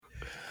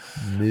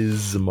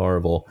Ms.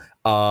 Marvel.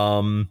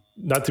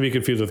 Not to be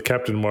confused with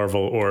Captain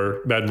Marvel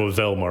or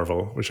Mademoiselle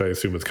Marvel, which I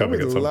assume is coming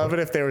I at would some love point.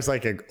 it if there was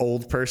like an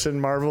old person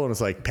Marvel and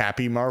it's like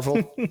Pappy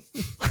Marvel.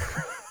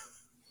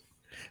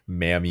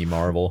 Mammy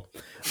Marvel.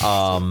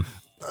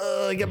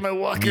 I get my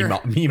walker.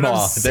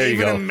 Meemaw. There you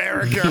go.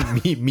 America.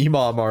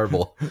 Meemaw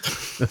Marvel.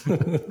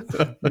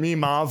 Me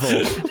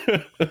Marvel.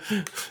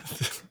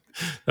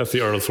 That's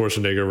the Arnold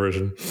Schwarzenegger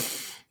version.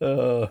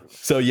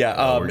 So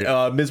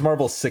yeah, Ms.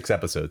 Marvel's 6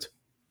 episodes.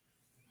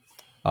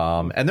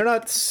 And they're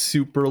not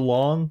super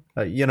long.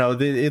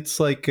 It's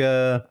like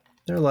they're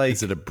like.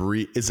 Is it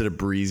a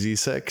breezy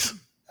 6?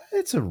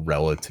 It's a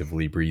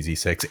relatively breezy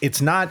 6.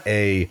 It's not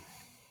like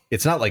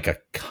a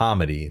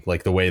comedy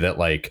like the way that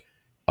like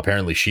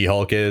apparently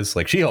She-Hulk is.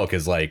 Like She-Hulk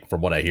is like,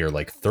 from what I hear,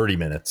 like 30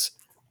 minutes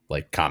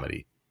like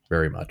comedy,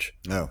 very much.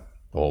 No.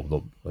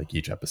 Like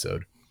each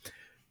episode.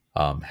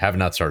 Have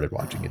not started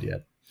watching it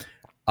yet.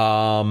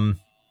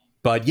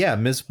 But yeah,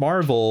 Ms.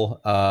 Marvel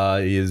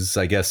is,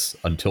 I guess,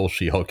 until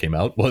She-Hulk came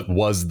out, what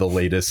was the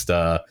latest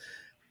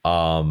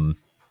MCU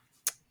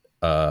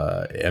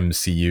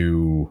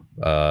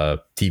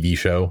TV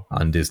show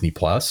on Disney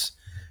Plus.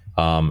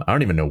 I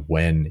don't even know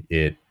when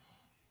it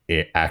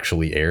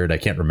actually aired. I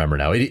can't remember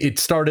now. It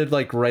started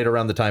like right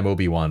around the time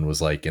Obi-Wan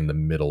was like in the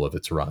middle of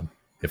its run,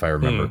 if I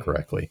remember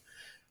correctly.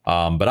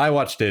 But I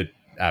watched it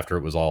after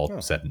it was all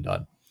said and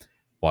done.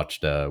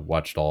 Watched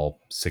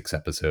all 6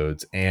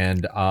 episodes,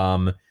 and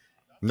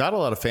not a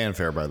lot of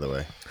fanfare, by the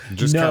way.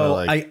 Just no,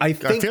 like, I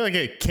think, I feel like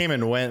it came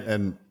and went,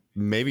 and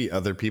maybe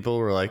other people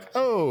were like,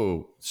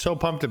 "Oh, so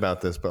pumped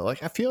about this," but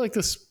like I feel like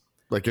this,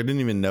 like I didn't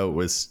even know it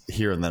was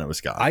here, and then it was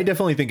gone. I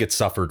definitely think it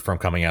suffered from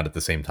coming out at the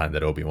same time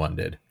that Obi-Wan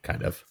did,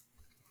 kind of.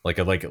 Like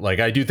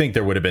I do think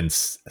there would have been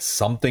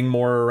something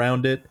more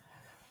around it,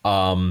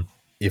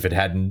 if it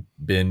hadn't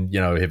been,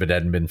 if it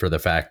hadn't been for the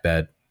fact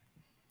that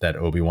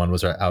Obi-Wan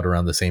was out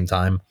around the same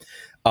time.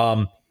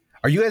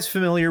 Are you guys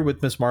familiar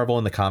with Ms. Marvel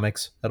in the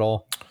comics at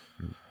all?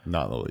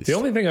 Not the least. The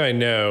only thing I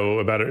know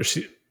about her,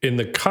 in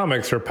the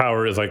comics, her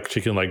power is like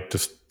she can like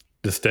just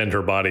distend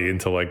her body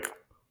into like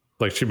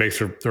she makes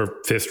her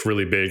fist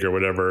really big or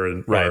whatever,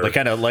 and right, like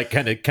kind of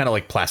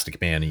like Plastic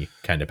Man-y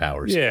kind of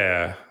powers.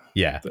 Yeah.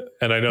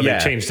 And I know they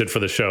changed it for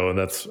the show, and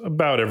that's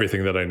about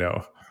everything that I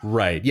know.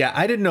 Right. Yeah,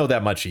 I didn't know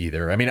that much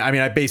either. I mean,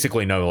 I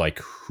basically know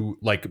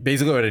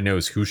basically what I know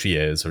is who she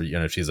is, or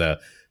she's a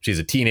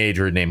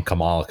teenager named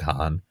Kamala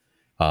Khan,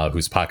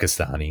 who's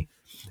Pakistani,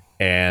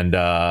 and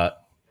when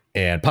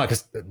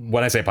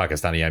I say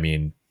Pakistani, I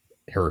mean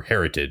her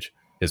heritage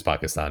is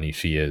Pakistani.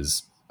 She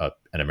is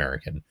an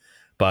American,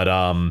 but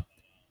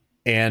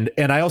and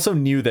I also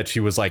knew that she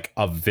was like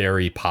a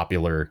very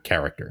popular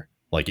character,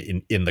 like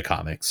in the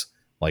comics,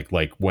 like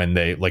when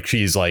they like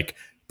she's like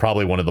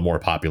probably one of the more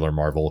popular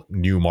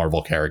new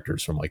Marvel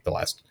characters from like the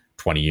last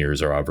 20 years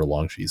or however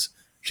long she's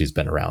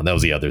been around. That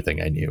was the other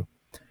thing I knew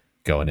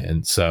going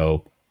in.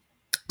 So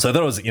I thought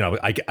it was,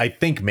 I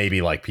think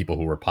maybe like people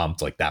who were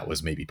pumped, like that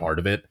was maybe part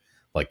of it.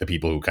 Like the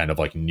people who kind of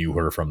like knew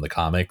her from the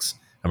comics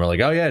and were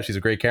like, oh yeah, she's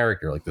a great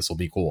character. Like this will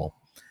be cool.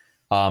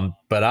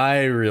 But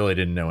I really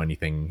didn't know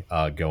anything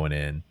going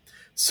in.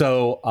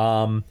 So,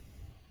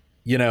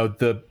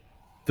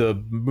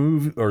 the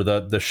move or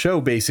the show,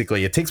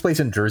 basically it takes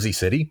place in Jersey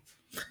City.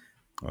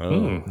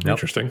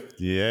 Interesting.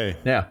 Yay.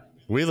 Yeah.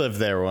 We lived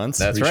there once.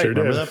 That's we right. Sure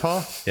remember that,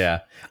 Paul? Yeah.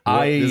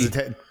 Is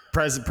it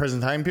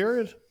present time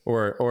period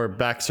or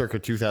back circa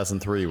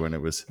 2003 when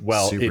it was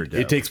super dope?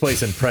 It takes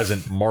place in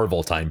present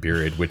Marvel time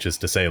period, which is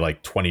to say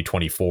like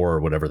 2024 or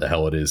whatever the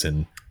hell it is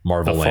in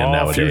Marvel land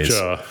nowadays.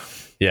 Future.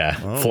 Yeah.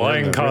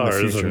 Flying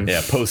cars.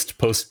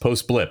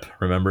 Post blip,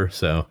 remember?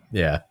 So,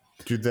 yeah.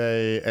 Do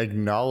they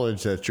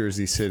acknowledge that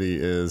Jersey City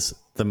is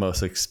the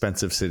most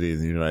expensive city in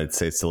the United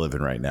States to live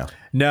in right now?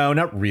 No,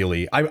 not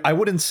really. I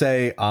wouldn't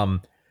say.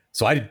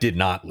 So I did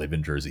not live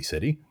in Jersey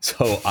City,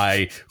 so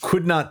I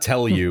could not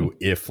tell you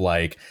if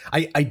like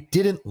I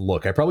didn't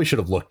look. I probably should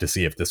have looked to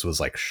see if this was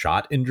like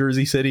shot in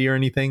Jersey City or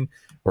anything,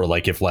 or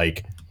like if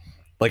like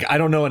I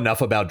don't know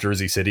enough about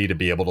Jersey City to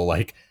be able to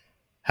like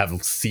have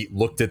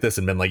looked at this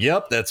and been like,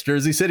 yep, that's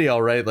Jersey City.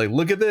 All right. Like,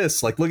 look at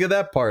this, like, look at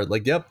that part.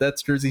 Like, yep,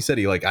 that's Jersey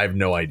City. Like, I have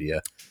no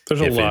idea. There's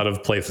a lot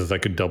of places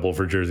that could double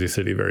for Jersey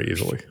City very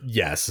easily.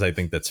 Yes, I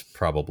think that's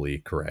probably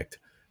correct.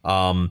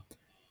 But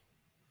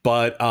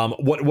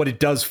what it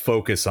does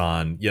focus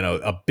on,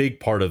 a big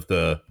part of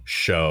the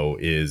show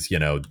is,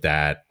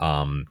 that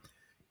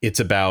it's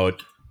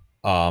about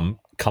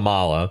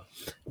Kamala,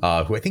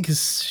 who I think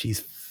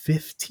she's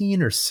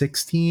 15 or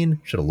 16.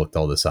 Should have looked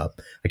all this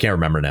up. I can't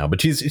remember now, but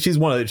she's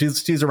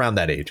around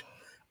that age.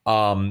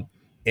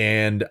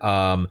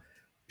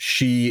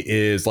 She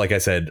is, like I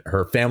said,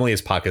 her family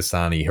is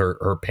Pakistani.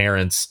 Her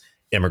parents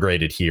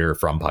immigrated here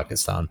from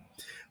Pakistan.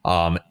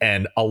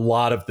 And a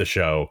lot of the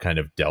show kind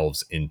of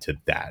delves into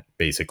that,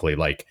 basically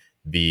like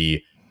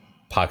the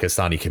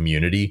Pakistani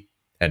community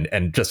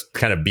and just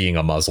kind of being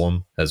a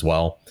Muslim as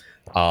well,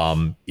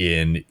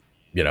 in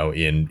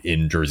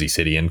Jersey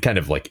City, and kind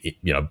of like,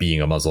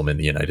 being a Muslim in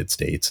the United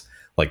States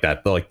like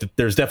that. Like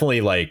there's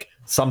definitely like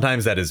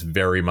sometimes that is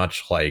very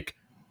much like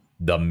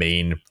the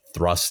main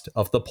thrust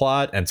of the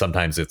plot, and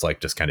sometimes it's like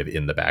just kind of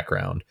in the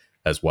background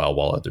as well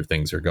while other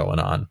things are going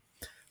on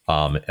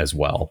as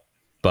well.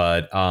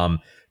 But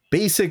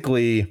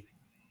basically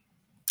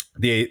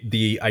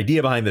the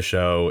idea behind the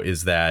show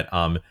is that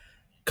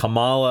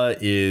Kamala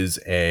is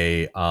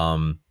a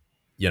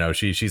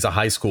she's a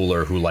high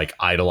schooler who like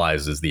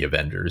idolizes the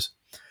Avengers.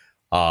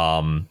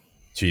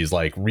 She's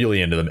like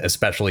really into them,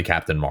 especially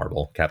Captain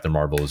Marvel. Captain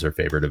Marvel is her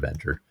favorite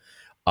Avenger.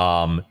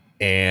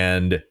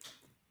 And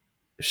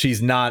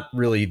she's not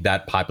really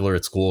that popular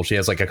at school. She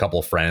has like a couple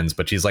of friends,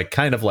 but she's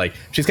kind of like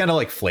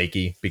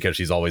flaky because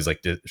she's always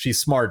like, she's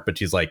smart, but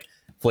she's like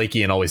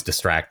flaky and always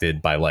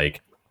distracted by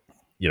like,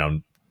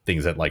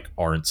 things that like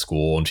aren't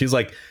school. And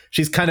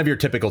she's kind of your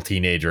typical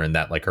teenager in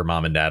that like her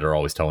mom and dad are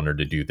always telling her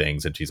to do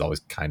things and she's always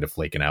kind of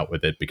flaking out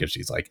with it because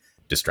she's like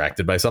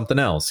distracted by something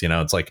else.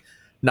 It's like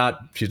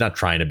she's not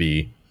trying to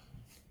be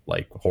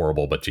like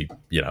horrible, but she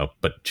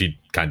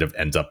kind of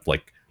ends up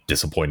like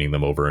disappointing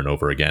them over and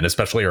over again,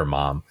 especially her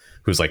mom,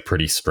 who's like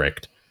pretty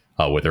strict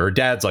with her. Her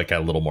dad's like a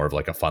little more of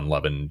like a fun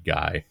loving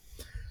guy.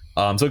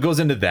 So it goes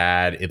into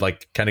that. It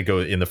like kind of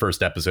goes in the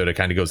first episode. It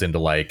kind of goes into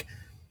like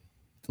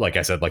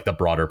I said, like the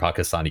broader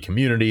Pakistani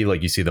community.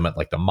 Like you see them at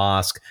like the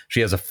mosque. She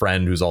has a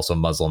friend who's also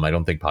Muslim. I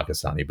don't think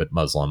Pakistani, but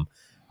Muslim.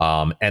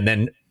 And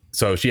then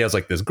so she has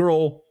like this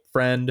girl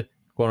friend,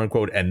 quote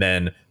unquote, and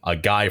then a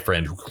guy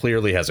friend who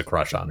clearly has a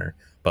crush on her,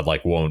 but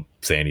like won't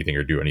say anything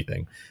or do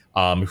anything.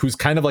 Who's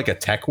kind of like a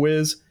tech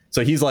whiz.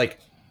 So he's like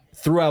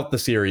throughout the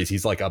series,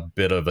 he's like a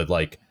bit of a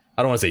like,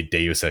 I don't want to say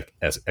Deus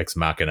ex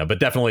machina, but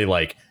definitely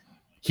like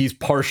he's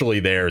partially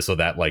there so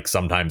that like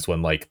sometimes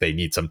when like they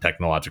need some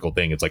technological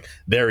thing, it's like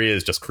there he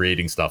is just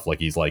creating stuff like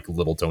he's like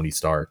little Tony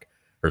Stark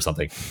or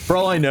something. For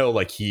all I know,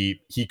 like he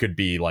could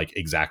be like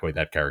exactly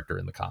that character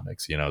in the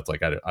comics. It's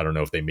like I don't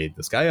know if they made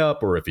this guy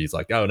up or if he's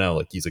like, oh no,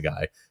 like he's a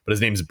guy, but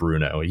his name's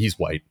Bruno. He's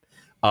white.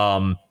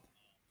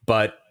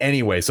 But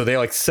anyway, so they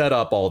like set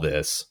up all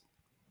this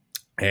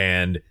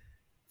and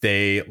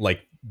they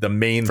like the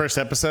main first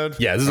episode.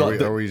 Yeah, this is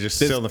are we just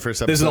still in the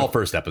first episode? This is all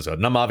first episode,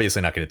 and I'm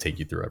obviously not going to take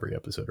you through every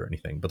episode or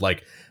anything,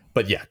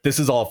 but yeah, this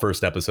is all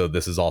first episode.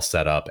 This is all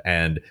set up,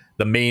 and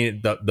the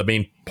main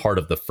part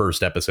of the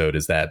first episode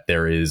is that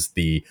there is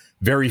the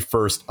very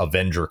first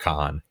Avenger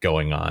Con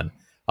going on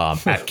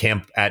at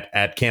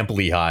Camp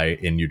Lehigh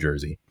in New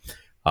Jersey,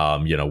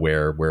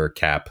 where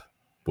Cap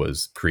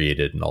was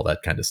created and all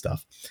that kind of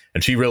stuff.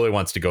 And she really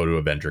wants to go to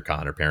Avenger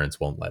Con. Her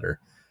parents won't let her.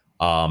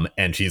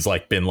 And she's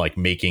like been like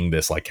making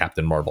this like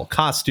Captain Marvel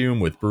costume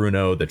with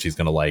Bruno that she's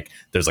gonna like,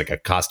 there's like a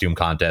costume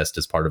contest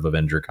as part of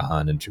Avenger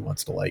Con, and she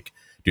wants to like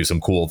do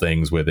some cool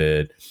things with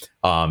it.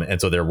 And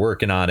so they're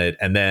working on it,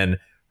 and then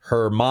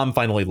her mom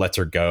finally lets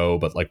her go,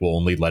 but like will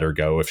only let her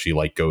go if she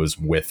like goes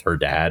with her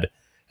dad.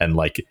 And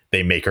like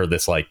they make her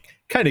this like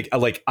kind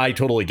of like, I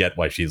totally get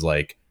why she's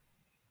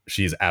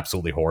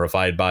absolutely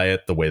horrified by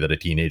it the way that a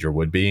teenager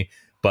would be,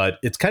 but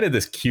it's kind of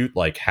this cute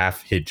like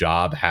half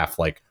hijab, half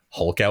like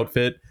Hulk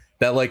outfit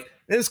that like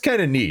is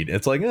kind of neat.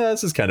 It's like,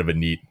 this is kind of a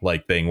neat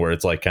like thing where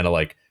it's like kind of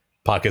like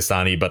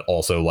Pakistani, but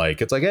also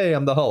like it's like, hey,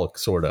 I'm the Hulk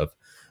sort of.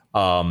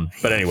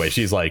 But anyway,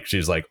 she's like,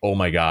 oh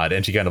my god,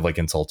 and she kind of like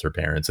insults her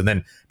parents, and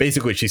then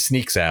basically she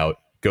sneaks out,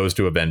 goes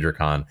to Avenger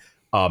Con.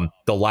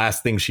 The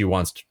last thing she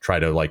wants to try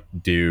to like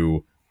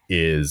do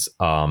is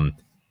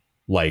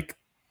like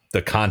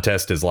the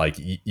contest is like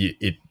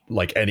it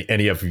like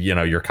any of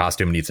your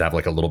costume needs to have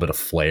like a little bit of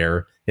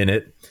flair in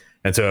it,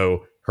 and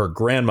so her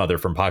grandmother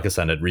from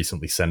Pakistan had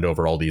recently sent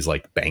over all these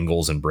like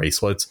bangles and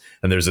bracelets,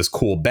 and there's this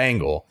cool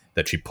bangle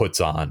that she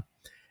puts on.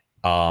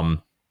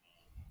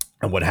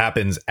 And what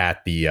happens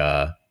at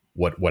the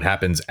what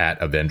happens at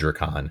Avenger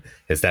Con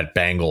is that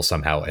bangle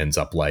somehow ends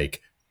up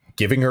like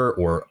giving her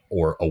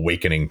or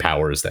awakening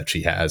powers that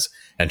she has,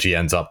 and she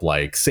ends up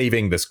like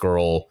saving this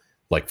girl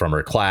like from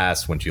her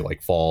class when she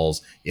like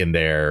falls in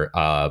there.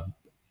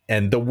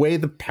 And the way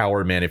the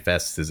power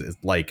manifests is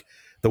like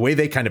the way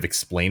they kind of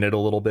explain it a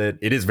little bit.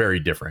 It is very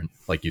different,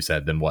 like you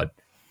said, than what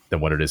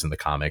it is in the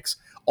comics.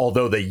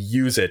 Although they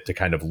use it to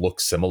kind of look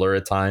similar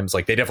at times.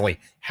 Like they definitely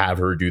have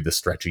her do the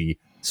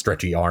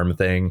stretchy arm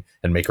thing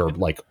and make her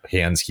like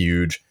hands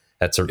huge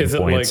at certain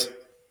points.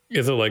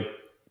 Is it like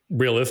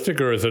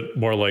realistic, or is it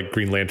more like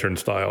Green Lantern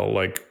style,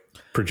 like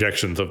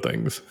projections of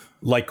things?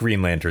 Like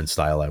Green Lantern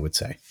style, I would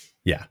say.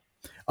 Yeah.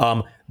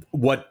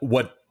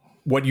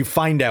 What you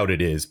find out it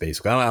is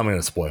basically, I'm going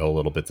to spoil a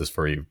little bit this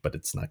for you, but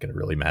it's not going to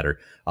really matter.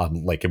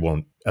 Like it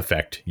won't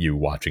affect you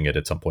watching it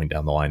at some point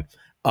down the line.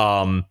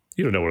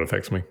 You don't know what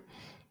affects me.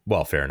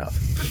 Well, fair enough.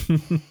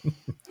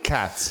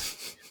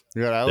 Cats.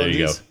 You got allergies? There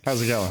you go.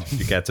 How's it going?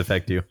 Do cats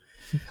affect you?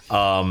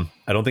 I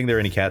don't think there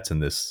are any cats in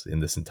this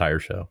entire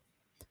show.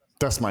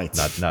 Dust mites.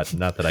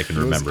 Not that I can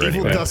remember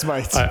anyway. Dust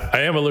mites.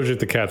 I am allergic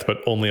to cats, but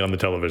only on the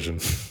television.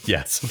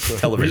 Yes,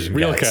 television.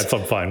 Real cats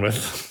I'm fine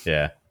with.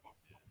 Yeah.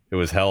 It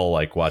was hell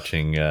like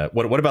watching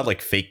what about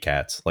like fake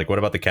cats? Like what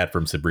about the cat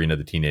from Sabrina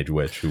the Teenage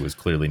Witch, who was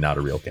clearly not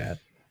a real cat?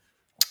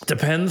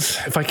 Depends.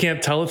 If I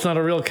can't tell it's not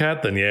a real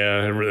cat, then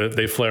yeah,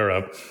 they flare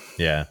up.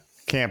 Yeah.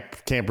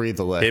 Can't breathe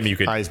the lick. Him, you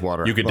could eyes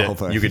water. You could the whole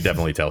thing. you could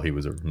definitely tell he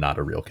was not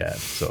a real cat.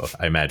 So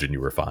I imagine you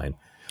were fine.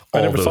 I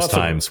All never those saw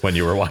times when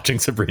you were watching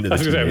Sabrina the I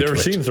was gonna say, I've Teenage never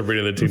Witch. seen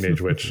Sabrina the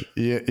Teenage Witch.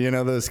 You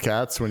know those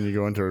cats when you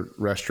go into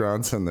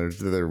restaurants and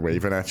they're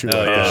waving at you. Oh,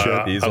 like yeah. that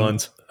shit? These I'm,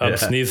 ones. I'm Yeah.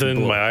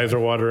 sneezing. My eyes are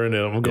watering,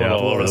 and I'm going Yeah.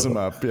 all over Blows the them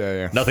up.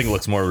 Yeah. Nothing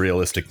looks more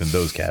realistic than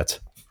those cats.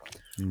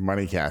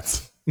 Money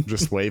cats.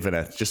 Just waving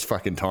at, just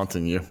fucking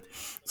taunting you.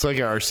 It's like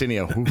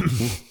Arsenio. Woo,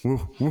 woo,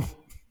 woo, woo.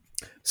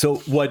 So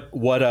what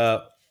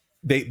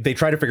they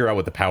try to figure out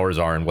what the powers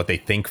are, and what they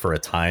think for a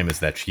time is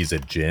that she's a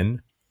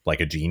jinn, like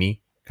a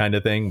genie kind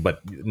of thing,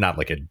 but not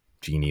like a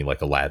genie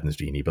like Aladdin's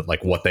genie, but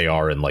like what they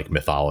are in like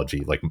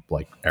mythology, like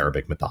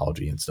Arabic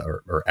mythology and stuff,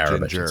 or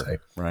Arab, Ginger, I should say.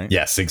 right?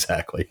 Yes,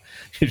 exactly.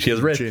 She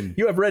has red.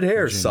 You have red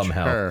hair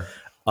somehow. Her.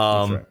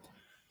 Um,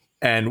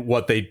 and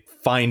what they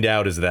find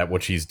out is that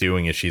what she's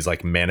doing is she's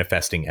like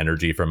manifesting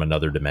energy from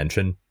another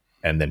dimension,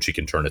 and then she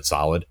can turn it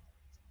solid.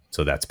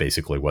 So that's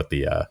basically what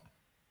the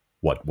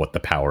what the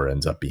power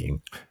ends up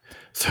being.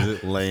 Is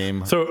it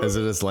lame? So- is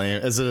it as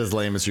lame? Is it as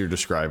lame as you're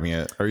describing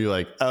it? Are you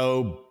like,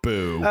 oh,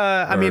 boo?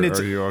 I mean, it's.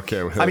 Are you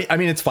okay with it? I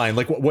mean, it's fine.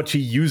 Like what she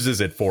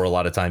uses it for a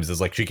lot of times is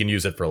like she can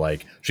use it for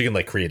like she can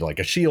like create like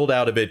a shield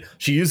out of it.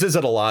 She uses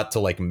it a lot to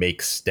like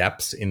make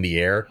steps in the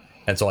air,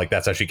 and so like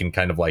that's how she can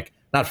kind of like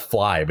not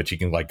fly, but she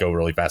can like go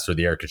really fast through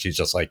the air because she's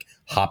just like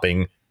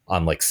hopping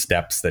on like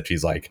steps that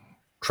she's like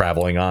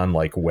traveling on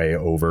like way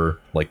over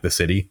like the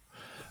city.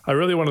 I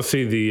really want to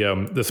see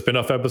the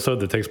spin-off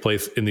episode that takes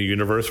place in the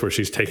universe where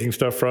she's taking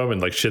stuff from,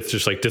 and like shit's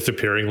just like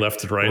disappearing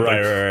left and right.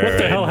 Right, Like, right, what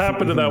the right. hell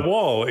happened to that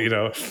wall? You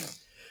know,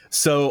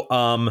 So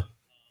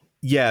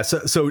yeah,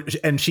 so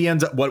and she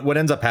ends up what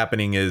ends up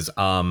happening is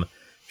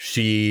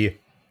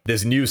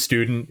this new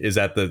student is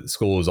at the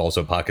school who's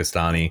also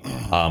Pakistani,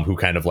 who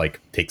kind of like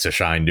takes a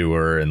shine to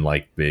her, and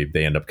like they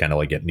end up kind of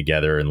like getting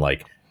together, and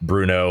like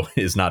Bruno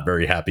is not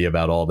very happy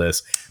about all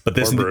this, but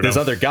this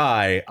other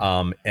guy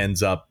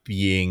ends up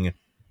being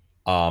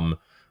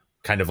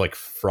kind of like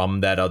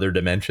from that other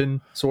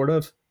dimension, sort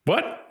of.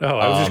 what? Oh,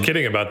 I was just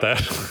kidding about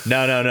that.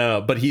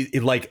 No. But he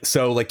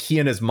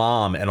and his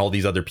mom and all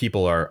these other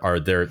people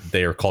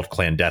they are called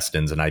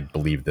clandestines, and I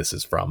believe this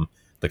is from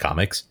the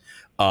comics.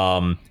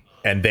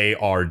 And they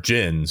are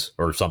jinns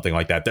or something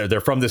like that. They're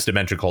from this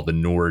dimension called the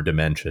Noor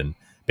dimension,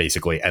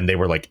 basically, and they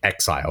were like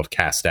exiled,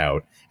 cast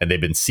out, and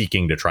they've been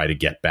seeking to try to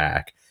get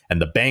back.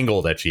 And the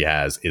bangle that she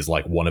has is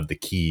like one of the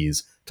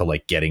keys to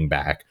like getting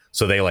back.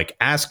 So they like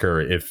ask her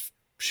if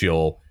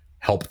she'll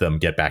help them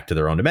get back to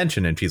their own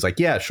dimension, and she's like,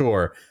 yeah,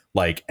 sure.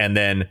 Like, and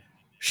then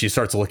she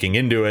starts looking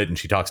into it, and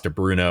she talks to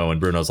Bruno,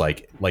 and Bruno's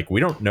like we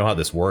don't know how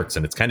this works,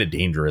 and it's kind of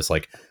dangerous.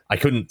 Like, I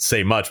couldn't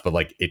say much, but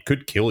like it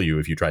could kill you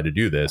if you try to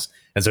do this.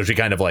 And so she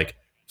kind of like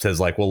says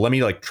like, well, let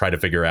me like try to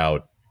figure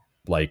out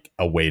like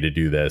a way to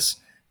do this,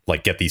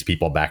 like get these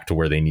people back to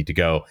where they need to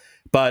go.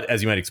 But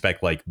as you might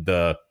expect, like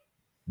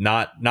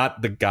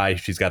not the guy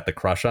she's got the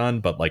crush on,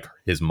 but like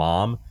his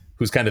mom,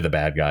 who's kind of the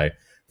bad guy,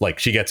 like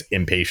she gets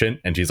impatient,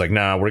 and she's like,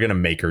 nah, we're gonna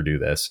make her do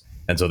this.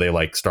 And so they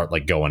like start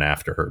like going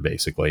after her,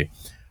 basically.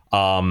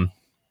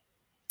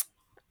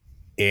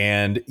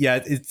 And yeah,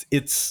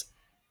 it's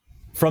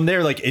from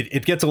there, like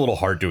it gets a little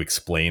hard to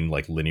explain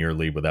like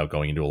linearly without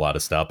going into a lot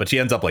of stuff. But she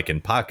ends up like in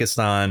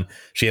Pakistan.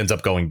 She ends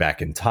up going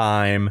back in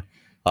time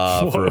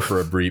for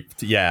a brief.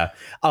 Yeah.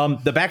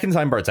 The back in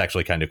time part's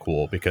actually kind of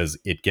cool because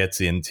it gets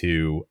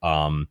into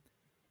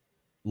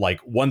like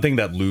one thing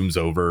that looms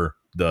over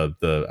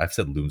the I've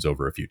said looms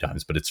over a few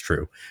times, but it's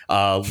true.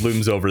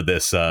 Looms over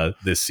this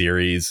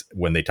series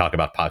when they talk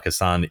about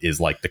Pakistan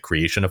is like the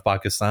creation of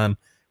Pakistan,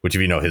 which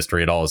if you know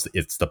history at all,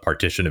 it's the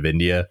partition of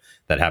India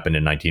that happened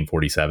in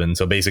 1947.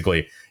 So basically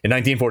in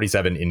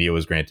 1947, India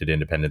was granted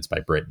independence by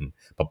Britain.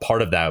 But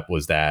part of that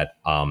was that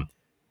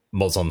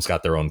Muslims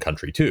got their own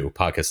country too,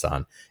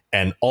 Pakistan.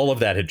 And all of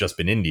that had just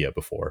been India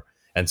before.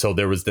 And so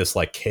there was this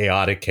like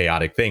chaotic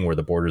thing where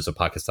the borders of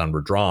Pakistan were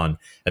drawn.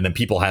 And then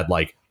people had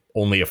like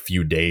only a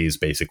few days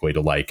basically to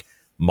like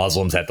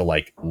Muslims had to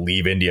like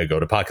leave India, go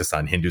to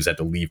Pakistan. Hindus had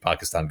to leave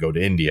Pakistan, go to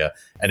India.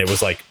 And it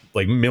was like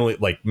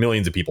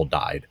millions of people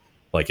died.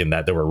 Like in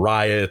that there were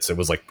riots. It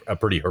was like a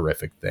pretty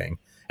horrific thing.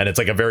 And it's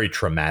like a very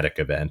traumatic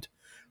event.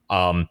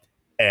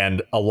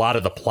 And a lot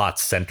of the plot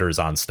centers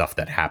on stuff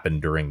that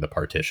happened during the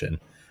partition.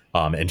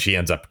 And she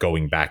ends up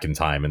going back in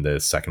time in the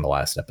second to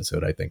last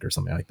episode, I think, or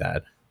something like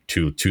that,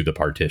 to the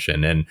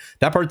partition. And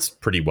that part's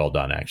pretty well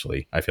done,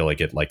 actually. I feel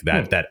like it like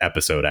that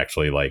episode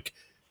actually like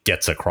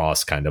gets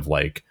across kind of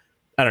like,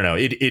 I don't know,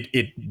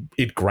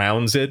 it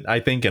grounds it, I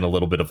think, in a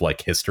little bit of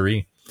like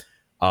history.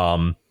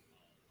 And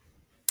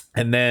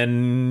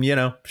then, you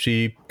know,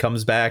 she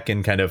comes back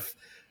and kind of,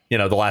 you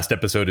know, the last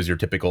episode is your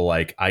typical,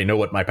 like, I know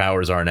what my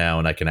powers are now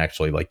and I can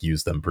actually like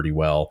use them pretty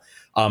well.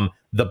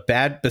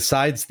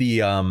 Besides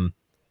the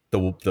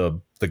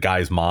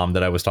guy's mom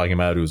that I was talking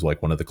about, who's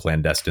like one of the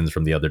clandestines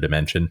from the other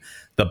dimension,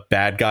 the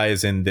bad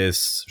guys in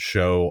this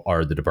show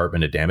are the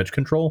Department of Damage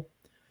Control.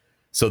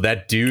 So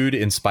that dude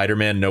in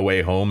Spider-Man No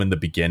Way Home in the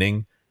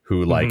beginning,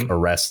 who like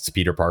arrests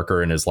Peter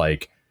Parker and is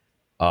like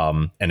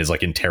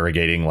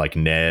interrogating like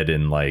Ned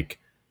and like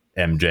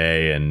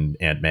MJ and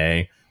Aunt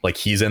May. Like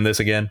he's in this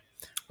again.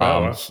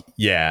 Wow.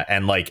 Yeah,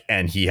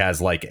 and he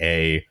has like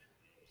a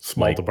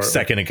Small like department.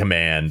 second in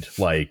command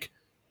like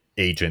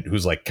agent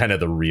who's like kind of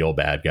the real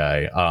bad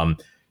guy.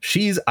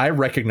 I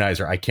recognize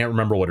her. I can't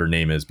remember what her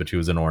name is, but she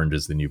was in Orange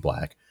Is the New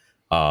Black.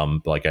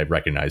 Like I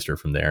recognized her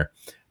from there.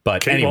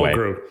 But Kate anyway,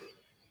 Mulgrew.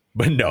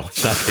 but no,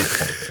 it's not Kate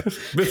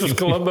Mulgrew. Mrs.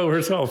 Columbo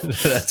herself.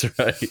 That's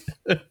right.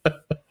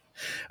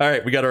 All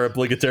right, we got our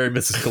obligatory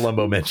Mrs.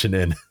 Columbo mention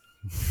in.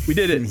 We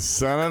did it.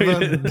 Son of a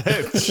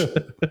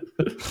bitch.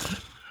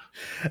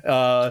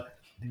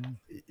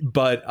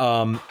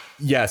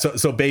 Yeah,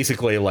 so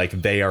basically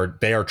like they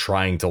are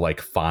trying to like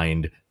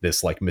find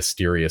this like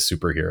mysterious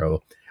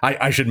superhero.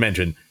 I should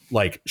mention,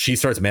 like, she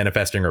starts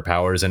manifesting her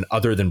powers, and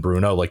other than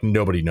Bruno, like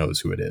nobody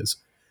knows who it is.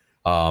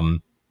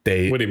 What do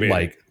you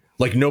mean?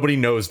 Like nobody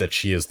knows that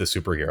she is the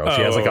superhero.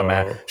 She has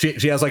like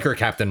she has like her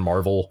Captain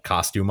Marvel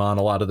costume on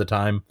a lot of the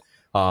time.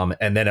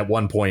 And then at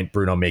one point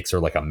Bruno makes her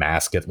like a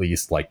mask, at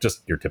least, like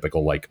just your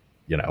typical like,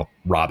 you know,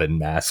 Robin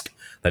mask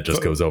that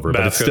just goes over,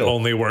 but it's still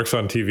only works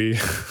on TV.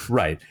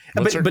 Right.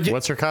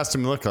 What's her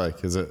costume look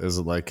like? Is it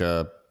like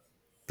a,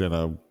 you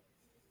know,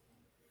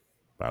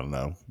 I don't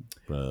know,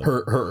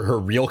 her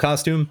real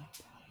costume?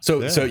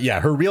 So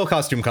her real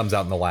costume comes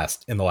out in the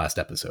last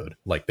episode.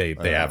 Like they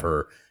have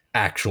her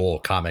actual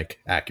comic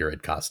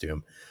accurate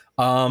costume.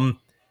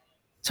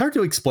 It's hard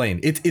to explain.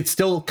 It's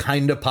still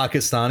kind of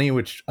Pakistani,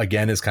 which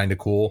again is kind of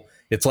cool.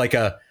 It's like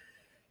a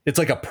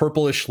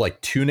purplish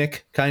like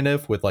tunic kind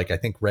of with like I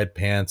think red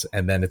pants,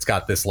 and then it's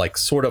got this like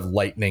sort of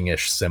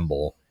lightning-ish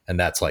symbol, and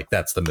that's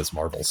the Ms.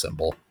 Marvel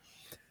symbol.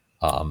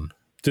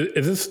 Do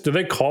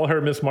they call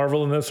her Miss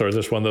Marvel in this, or is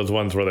this one of those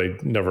ones where they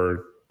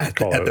never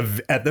call her?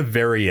 At the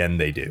very end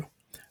they do.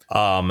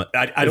 I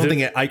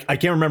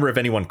can't remember if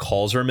anyone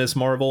calls her Miss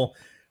Marvel,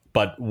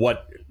 but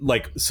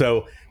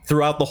so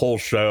throughout the whole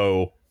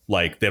show,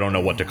 like they don't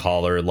know what to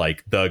call her.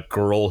 Like the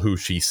girl who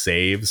she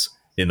saves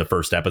in the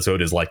first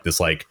episode is like this,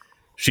 like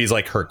she's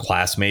like her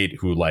classmate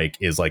who like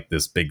is like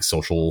this big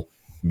social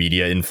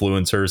media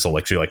influencer. So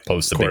like she like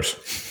posts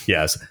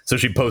so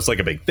she posts like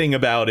a big thing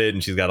about it,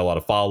 and she's got a lot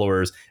of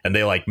followers, and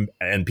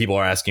and people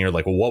are asking her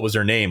like, well, what was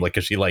her name? Like,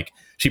 cause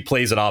she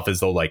plays it off as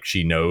though like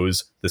she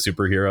knows the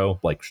superhero,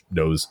 like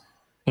knows,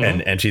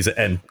 and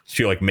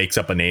she like makes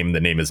up a name.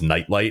 The name is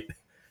Nightlight,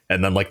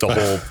 and then like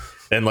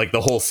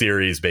the whole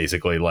series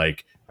basically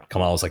like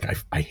Kamal's like,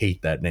 I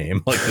hate that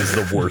name. Like this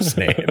is the worst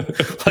name.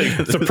 Like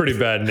it's a pretty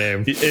bad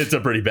name. It's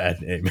a pretty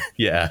bad name.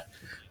 Yeah.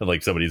 And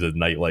like somebody says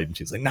Nightlight, and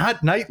she's like,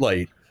 not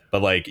Nightlight.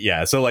 But like,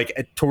 yeah. So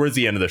like towards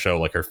the end of the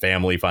show, like her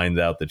family finds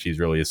out that she's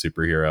really a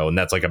superhero. And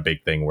that's like a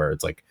big thing where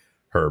it's like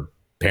her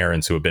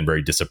parents, who have been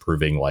very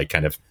disapproving, like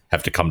kind of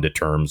have to come to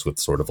terms with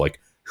sort of like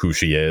who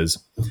she is.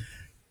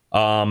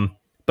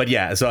 But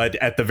yeah, so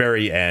at the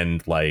very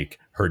end, like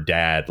her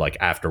dad, like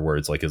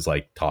afterwards, like is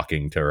like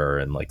talking to her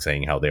and like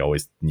saying how they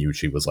always knew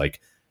she was like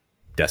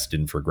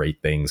destined for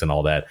great things and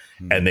all that.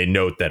 And they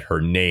note that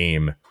her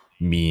name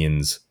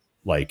means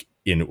like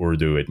in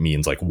Urdu, it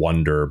means like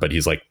wonder, but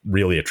he's like,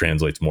 really it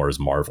translates more as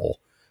Marvel.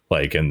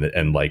 Like,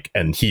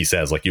 and he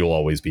says like, you'll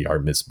always be our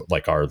Miss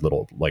Marvel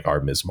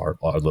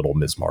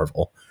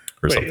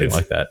or something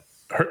like that.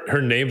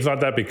 Her name's not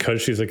that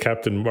because she's a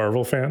Captain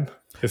Marvel fan.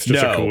 It's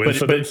just a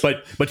coincidence.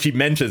 But she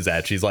mentions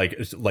that she's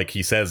like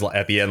he says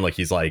at the end, like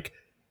he's like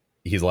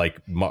you're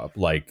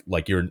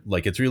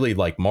like, it's really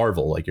like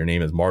Marvel, like your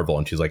name is Marvel,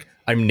 and she's like,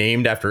 I'm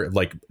named after,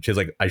 like she's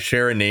like, I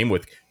share a name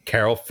with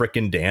Carol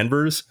frickin'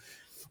 Danvers,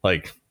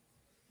 like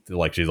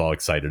she's all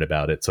excited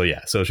about it. So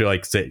yeah, so she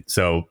like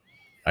so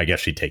I guess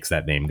she takes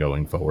that name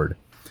going forward.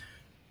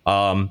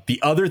 The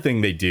other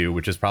thing they do,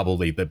 which is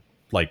probably the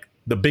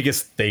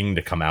biggest thing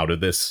to come out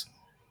of this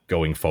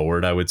going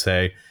forward, I would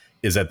say,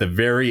 is at the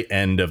very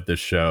end of the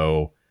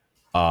show,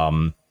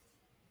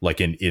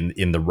 like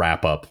in the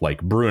wrap up,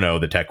 like Bruno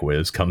the tech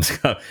whiz comes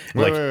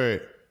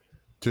wait.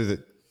 Do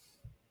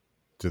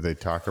they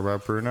talk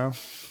about Bruno?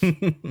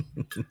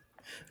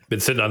 Been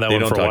sitting on that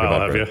one for a while,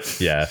 have you?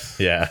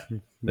 Yeah,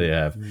 they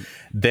have.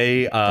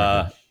 They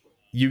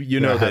you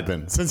know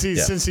that since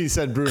he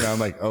said Bruno, I'm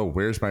like, oh,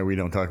 where's my "we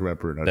don't talk about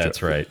Bruno"?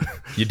 That's right.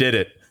 You did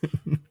it.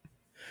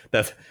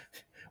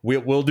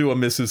 We'll do a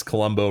Mrs.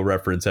 Columbo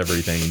reference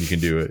everything, and you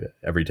can do it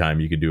every time.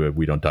 You can do a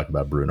 "we don't talk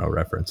about Bruno"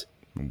 reference.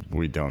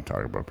 We don't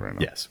talk about Bruno.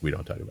 Yes, we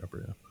don't talk about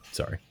Bruno.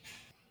 Sorry.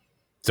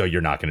 So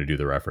you're not going to do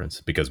the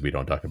reference because we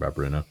don't talk about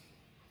Bruno.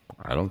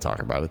 I don't talk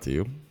about it to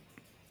you.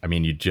 I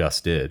mean, you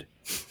just did.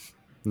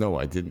 No,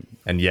 I didn't.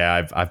 And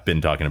yeah, I've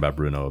been talking about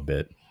Bruno a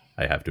bit,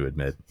 I have to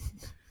admit.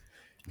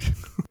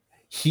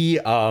 He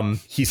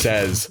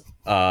says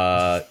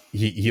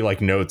he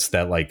like notes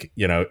that, like,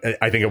 you know,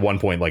 I think at one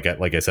point, like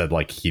I said,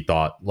 like he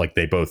thought, like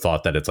they both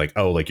thought that it's like,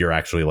 oh, like you're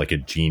actually like a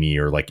genie,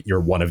 or like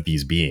you're one of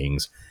these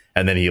beings.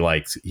 And then he's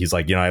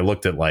like, you know, I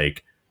looked at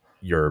like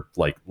you're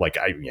like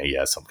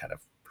some kind of,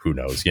 who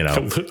knows, you know,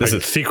 this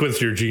is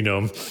sequence your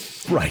genome.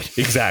 Right.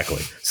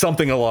 Exactly.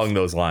 Something along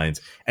those lines.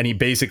 And he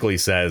basically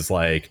says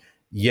like,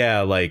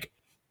 yeah, like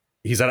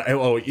he said,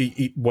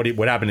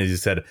 what happened is he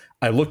said,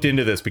 I looked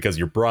into this because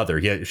your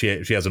brother,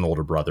 she has an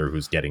older brother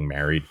who's getting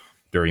married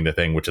during the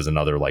thing, which is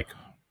another like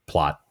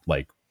plot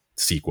like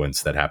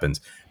sequence that happens.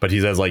 But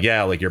he says like,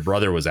 yeah, like your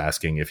brother was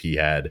asking if he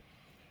had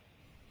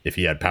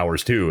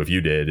powers too, if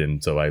you did.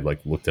 And so I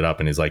like looked it up,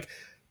 and he's like,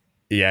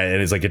 yeah.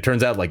 And it's like, it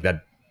turns out like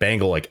that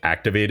bangle like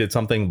activated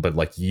something, but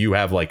like you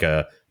have like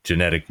a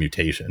genetic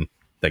mutation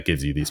that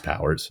gives you these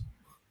powers,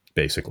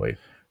 basically,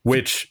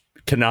 which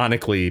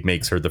canonically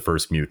makes her the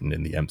first mutant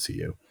in the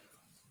MCU.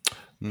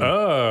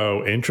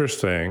 Oh,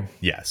 interesting.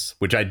 Yes,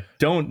 which I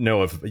don't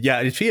know if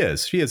she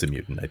is a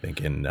mutant, I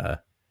think, in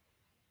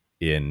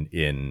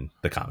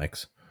the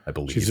comics, I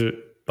believe. She's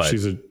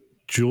a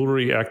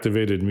jewelry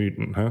activated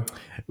mutant, huh?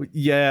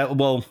 Yeah,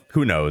 well,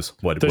 who knows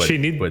what she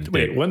need?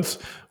 Once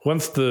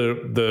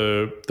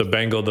the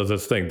bangle does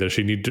its thing, does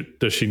she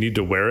need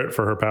to wear it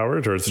for her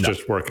powers, or it's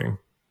just working?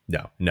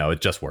 No,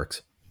 it just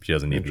works. She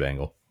doesn't need the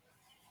bangle.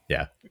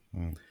 Yeah.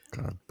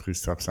 God, please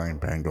stop saying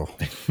bangle.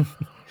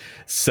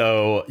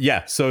 So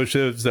yeah, so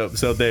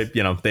they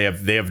they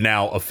have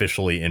now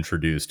officially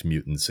introduced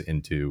mutants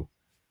into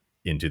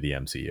the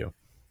MCU.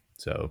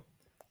 So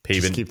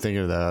Paven, just keep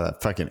thinking of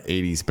that fucking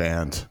 80s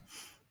band.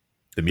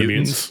 The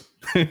Mutants?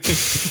 No.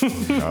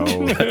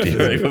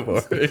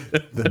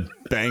 The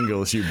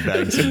Bangles, you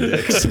bags of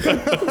dicks.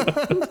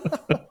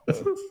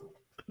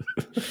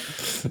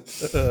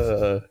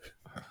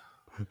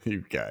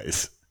 You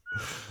guys.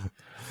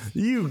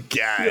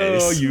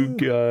 Oh, you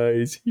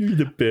guys. You're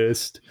the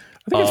best.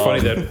 I think it's funny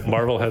that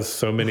Marvel has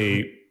so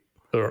many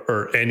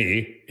or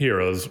any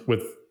heroes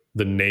with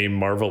the name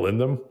Marvel in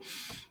them.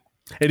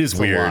 It is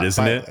weird,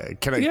 isn't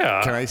it? Can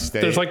I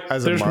stay? There's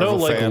no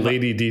like fan?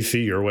 Lady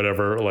DC or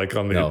whatever like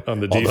on the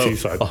DC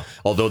side.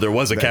 Although there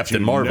was a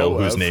Captain Marvel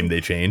whose name they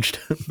changed.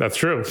 That's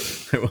true.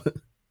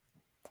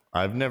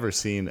 I've never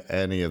seen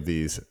any of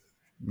these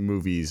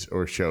movies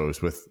or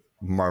shows with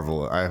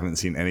Marvel. I haven't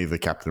seen any of the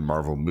Captain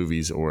Marvel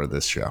movies or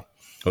this show.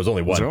 There's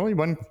only one. Is there only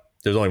one?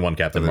 There's only one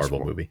Captain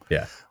Marvel movie.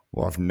 Yeah.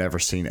 Well, I've never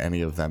seen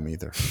any of them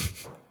either.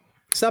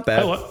 It's not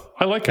bad.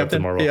 I like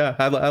Captain Marvel. Yeah,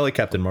 I like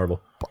Captain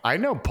Marvel. I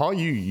know, Paul,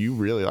 you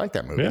really like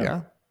that movie,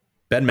 yeah?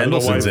 Ben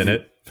Mendelsohn's in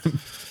it.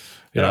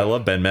 Yeah, I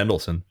love Ben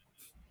Mendelsohn.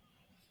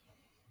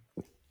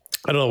 I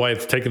don't know why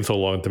it's taken so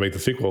long to make the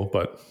sequel,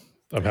 but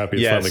I'm happy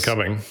it's finally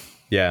coming.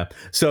 Yeah.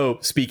 So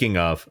speaking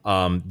of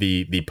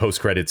the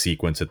post-credit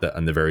sequence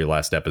on the very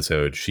last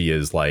episode, she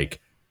is like,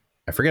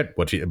 I forget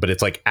what but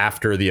it's like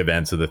after the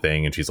events of the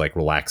thing, and she's like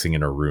relaxing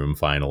in her room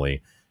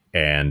finally,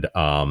 and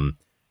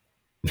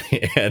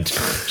and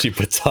she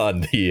puts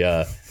on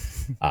the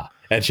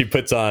she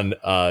puts on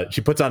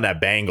that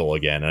bangle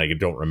again, and I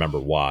don't remember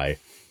why,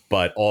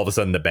 but all of a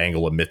sudden the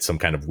bangle emits some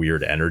kind of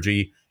weird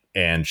energy,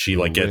 and she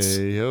like gets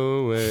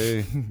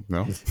away.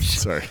 No,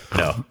 sorry,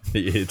 no.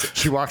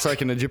 She walks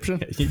like an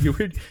Egyptian. You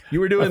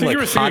were doing like you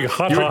were singing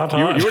hot.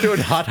 You were doing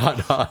hot.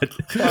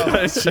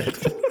 Oh,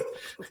 shit.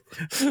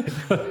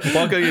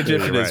 Walking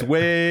Egyptian is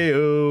way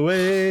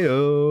away,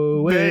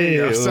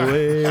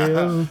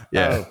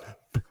 yeah.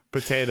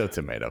 Potato,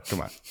 tomato.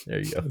 Come on. There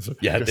you go.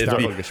 Yeah,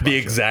 it's the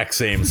exact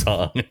same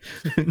song.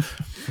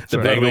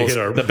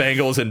 The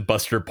Bangles and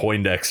Buster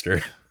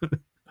Poindexter.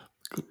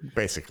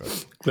 Basically.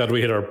 Glad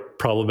we hit our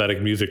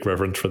problematic music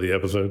reference for the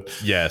episode.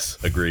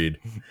 Yes, agreed.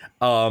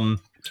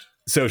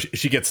 So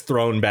she gets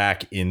thrown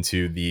back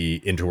into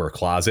her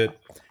closet,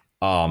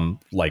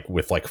 like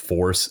with like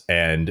force,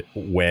 and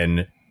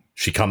when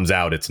she comes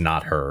out, it's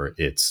not her,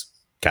 it's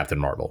Captain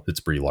Marvel. It's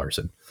Brie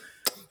Larson.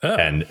 Oh.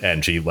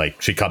 And she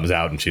comes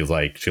out, and she's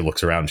like, she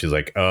looks around, and she's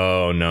like,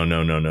 oh no,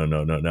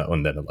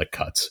 and then it like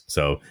cuts.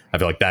 So I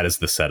feel like that is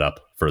the setup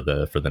for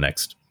the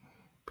next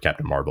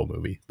Captain Marvel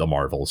movie, The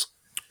Marvels,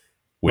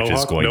 which mohawk,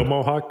 is going no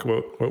mohawk.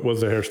 What was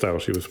the hairstyle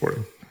she was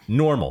sporting?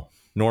 Normal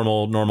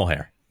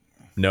hair.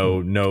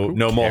 No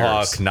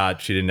mohawk.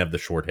 She didn't have the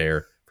short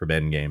hair from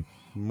Endgame.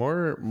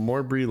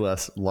 More Brie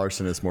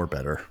Larson is more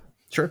better.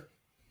 Sure.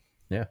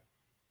 Yeah.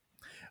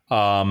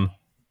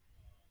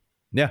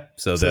 Yeah.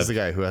 So that's the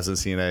guy who hasn't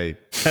seen yeah,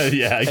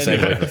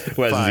 exactly.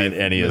 Who hasn't seen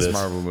any of this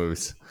Marvel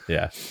movies.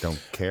 Yeah.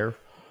 Don't care.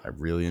 I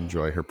really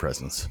enjoy her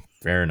presence.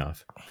 Fair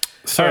enough.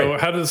 So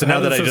right.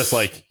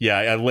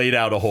 I laid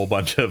out a whole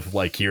bunch of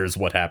like, here's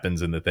what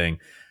happens in the thing.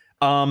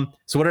 So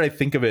what did I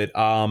think of it?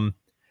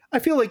 I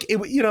feel like it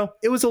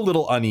was a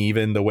little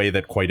uneven the way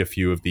that quite a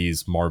few of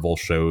these Marvel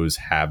shows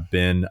have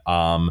been.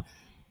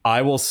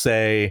 I will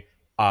say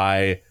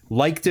I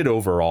liked it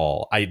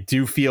overall. I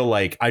feel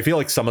like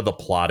some of the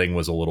plotting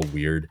was a little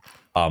weird.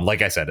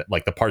 Like I said,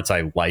 like the parts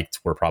I liked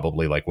were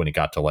probably like when it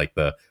got to like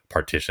the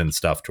partition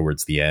stuff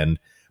towards the end,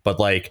 but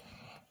like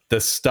the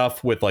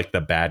stuff with like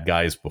the bad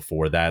guys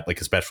before that, like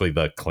especially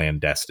the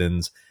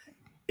clandestines,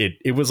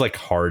 it was like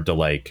hard to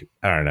like,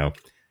 I don't know.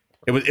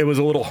 It was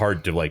a little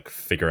hard to like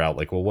figure out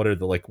like, well, what are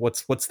the like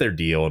what's their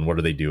deal and what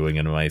are they doing,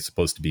 and am I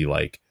supposed to be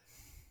like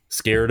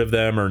scared of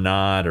them or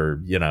not,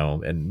 or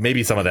and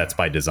maybe some of that's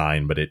by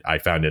design, but I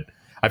found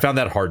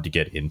that hard to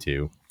get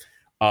into.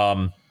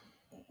 Iman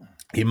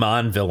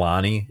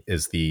Vellani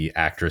is the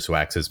actress who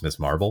acts as Ms.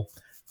 Marvel.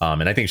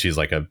 And I think she's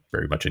like a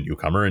very much a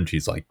newcomer, and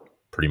she's like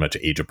pretty much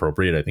age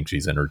appropriate. I think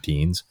she's in her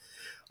teens.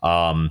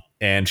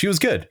 And she was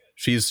good.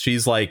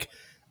 She's like,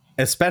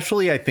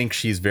 especially I think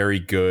she's very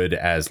good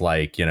as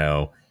like, you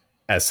know,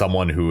 as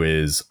someone who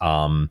is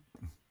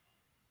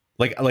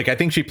like I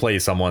think she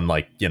plays someone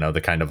like, you know,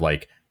 the kind of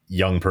like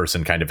young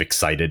person kind of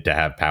excited to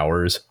have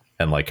powers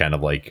and like kind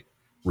of like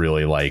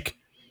really like,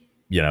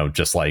 you know,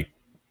 just like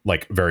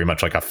very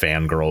much like a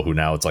fangirl who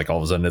now it's like all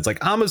of a sudden it's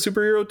like, I'm a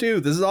superhero too.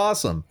 This is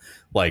awesome.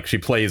 Like she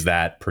plays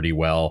that pretty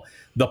well.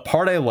 The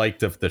part I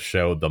liked of the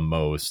show the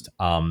most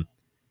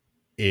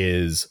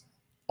is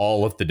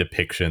all of the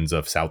depictions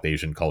of South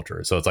Asian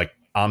culture. So it's like,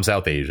 I'm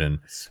South Asian.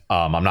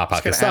 I'm not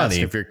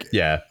Pakistani.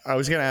 Yeah. I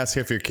was going to ask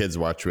if your kids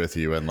watch with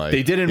you and like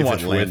they didn't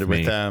watch with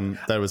me. Them.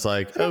 That was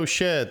like, oh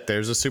shit,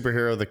 there's a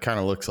superhero that kind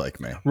of looks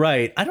like me.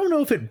 Right. I don't know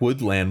if it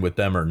would land with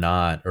them or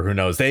not, or who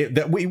knows.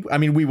 We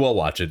will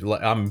watch it.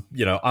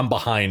 I'm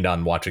behind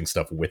on watching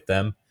stuff with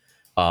them.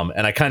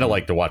 And I kind of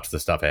like to watch the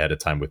stuff ahead of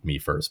time with me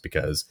first,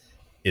 because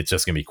it's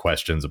just going to be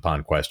questions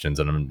upon questions.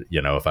 And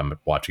if I'm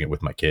watching it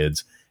with my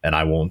kids, and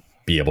I won't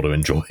be able to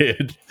enjoy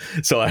it.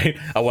 So I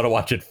want to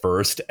watch it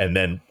first, and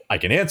then I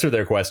can answer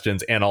their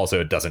questions. And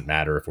also it doesn't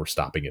matter if we're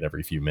stopping it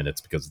every few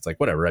minutes, because it's like,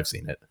 whatever, I've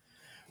seen it.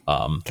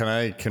 Can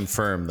I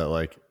confirm that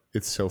like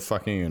it's so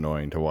fucking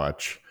annoying to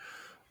watch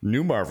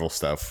new Marvel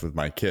stuff with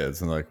my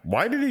kids and like,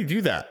 why did he do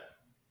that?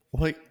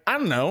 Like, I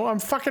don't know. I'm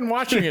fucking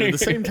watching it at the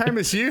same time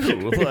as you.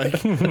 Like,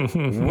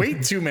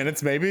 wait 2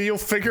 minutes, maybe you'll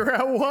figure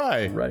out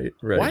why. Right.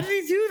 Why did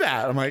he do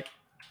that? I'm like,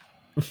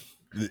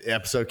 the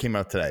episode came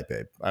out today,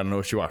 babe. I don't know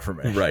what you want from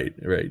me. Right.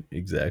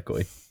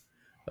 Exactly.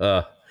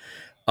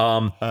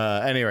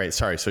 Anyway,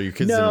 sorry. So your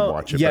kids didn't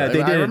watch it. Yeah, they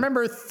did. I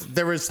remember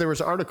there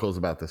was articles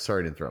about this.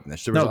 Sorry to interrupt,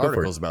 Nish. There was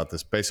articles about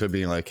this basically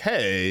being like,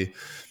 hey,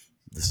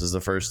 this is the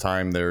first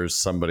time there's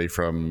somebody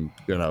from,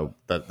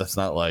 that's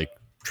not like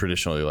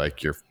traditionally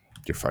like your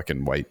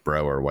fucking white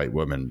bro or white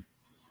woman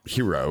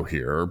hero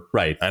here.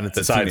 Right. And it's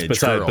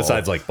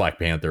besides like Black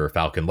Panther or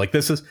Falcon. Like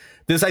this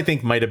I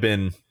think might have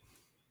been,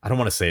 I don't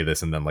want to say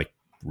this and then like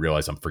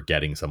realize I'm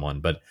forgetting someone,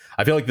 but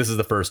I feel like this is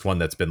the first one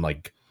that's been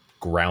like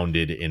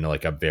grounded in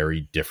like a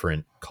very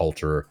different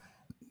culture.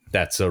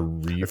 That's a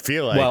real. I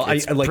feel like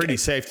it's pretty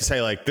safe to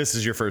say like this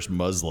is your first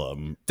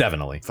Muslim,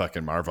 definitely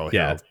fucking Marvel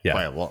hero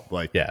by a lot.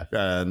 Like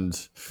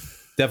and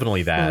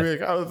definitely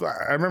that.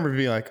 I remember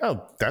being like,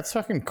 oh, that's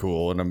fucking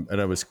cool, and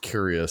I was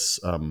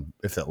curious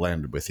if that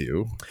landed with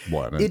you.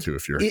 One and two,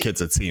 if your kids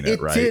had seen it,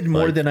 right? It did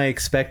more than I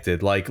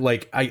expected. Like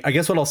I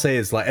guess what I'll say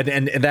is like,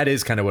 and that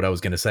is kind of what I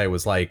was going to say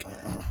was like,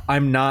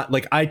 I'm not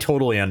like, I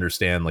totally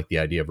understand like the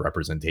idea of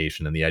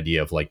representation and the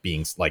idea of like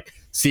being like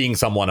seeing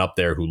someone up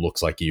there who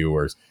looks like you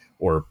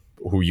or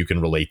who you can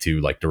relate to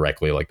like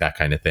directly, like that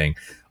kind of thing.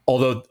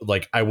 Although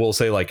like I will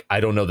say like I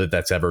don't know that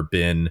that's ever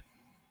been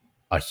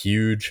a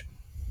huge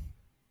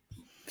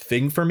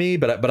thing for me,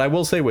 but I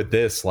will say with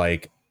this,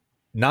 like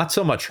not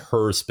so much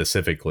her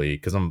specifically,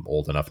 because I'm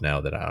old enough now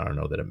that I don't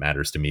know that it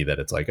matters to me that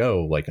it's like,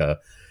 oh, like a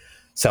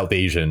South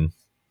Asian,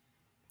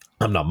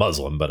 I'm not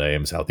Muslim, but I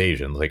am South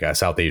Asian, like a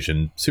South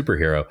Asian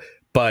superhero.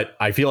 But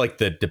I feel like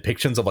the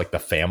depictions of like the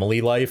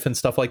family life and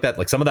stuff like that,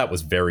 like some of that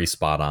was very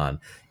spot on,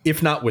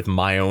 if not with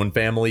my own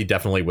family,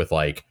 definitely with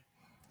like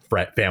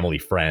family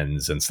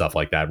friends and stuff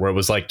like that, where it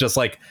was like just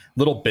like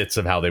little bits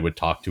of how they would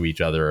talk to each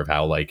other, of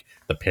how like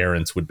the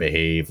parents would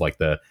behave, like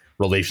the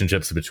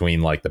relationships between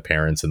like the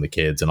parents and the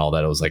kids and all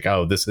that. It was like,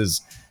 oh, this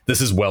is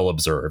well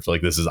observed.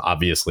 Like this is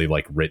obviously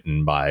like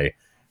written by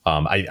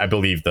I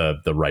believe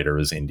the writer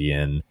is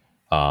Indian,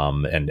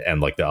 and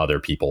like the other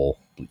people,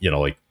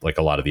 like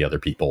a lot of the other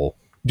people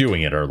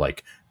doing it are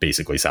like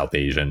basically South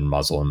Asian,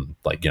 Muslim,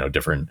 like,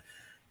 different,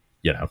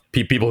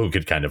 people who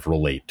could kind of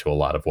relate to a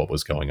lot of what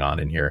was going on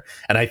in here.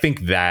 And I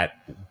think that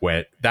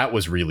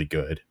was really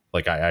good.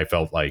 Like I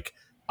felt like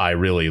I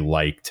really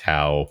liked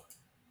how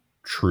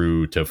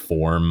true to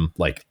form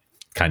like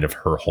kind of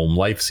her home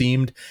life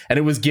seemed, and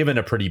it was given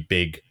a pretty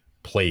big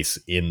place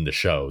in the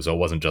show, so it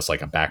wasn't just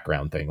like a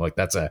background thing. Like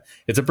it's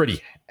a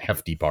pretty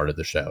hefty part of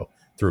the show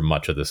through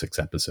much of the 6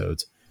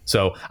 episodes.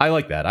 So I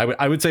like that.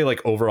 I would say like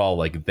overall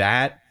like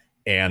that,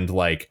 and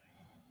like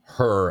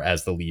her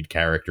as the lead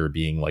character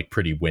being like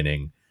pretty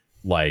winning,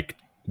 like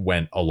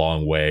went a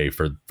long way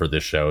for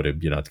this show to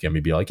to get me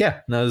be like, yeah,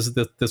 no,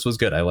 this was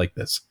good. I like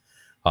this.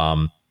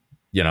 If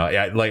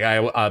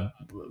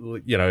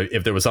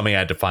there was something I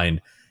had to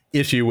find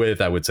issue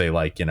with, I would say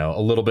like, a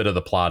little bit of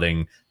the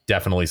plotting,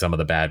 definitely some of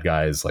the bad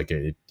guys, like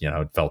it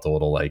felt a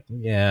little like,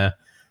 yeah,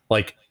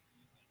 like,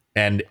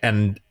 and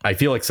I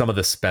feel like some of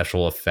the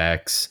special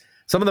effects,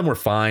 some of them were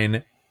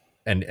fine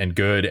and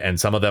good, and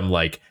some of them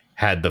like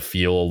had the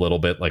feel a little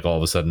bit like all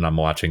of a sudden I'm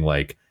watching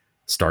like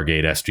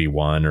Stargate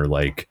SG-1 or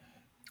like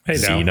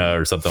Xena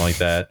or something like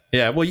that.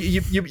 Yeah, well,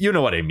 you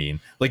know what I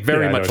mean. Like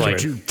very much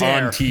like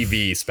on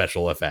TV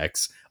special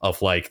effects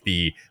of like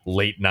the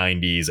late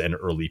 90s and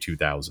early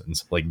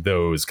 2000s, like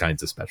those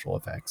kinds of special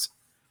effects.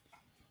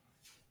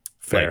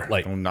 Fair.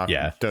 Like Don't knock,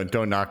 yeah,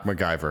 don't knock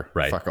MacGyver.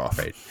 right. Fuck off.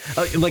 Right.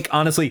 Like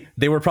honestly,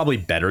 they were probably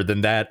better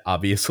than that,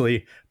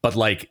 obviously, but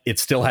like it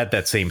still had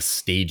that same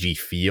stagey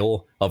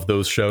feel of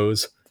those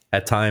shows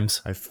at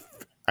times.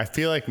 I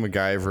feel like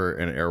MacGyver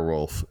and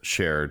Airwolf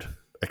shared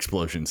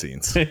explosion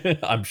scenes.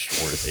 I'm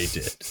sure they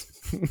did.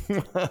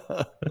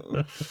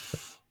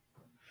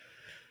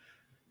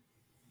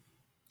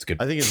 It's good.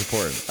 I think it's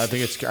important. I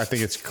think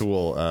it's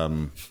cool.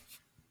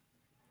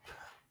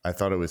 I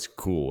thought it was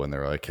cool when they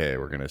were like, "Hey,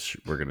 we're gonna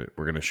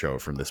show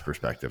it from this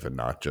perspective and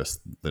not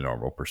just the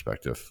normal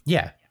perspective."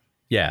 Yeah.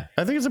 Yeah.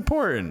 I think it's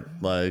important.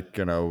 Like,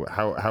 you know,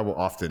 how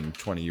often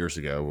 20 years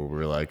ago we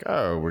were like,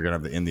 "Oh, we're gonna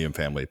have the Indian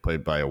family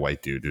played by a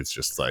white dude who's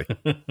just like."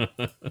 Are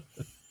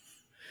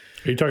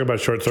you talking about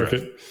Short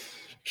Circuit?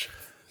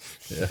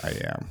 I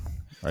am.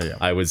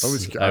 I'm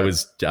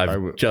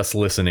just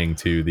listening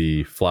to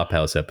the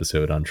Flophouse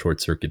episode on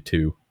Short Circuit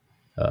 2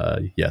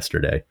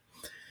 yesterday.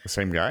 The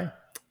same guy?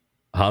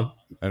 Huh?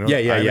 I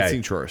haven't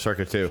seen Short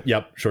Circuit 2.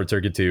 Yep, Short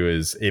Circuit 2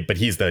 is it, but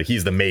he's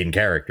the main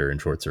character in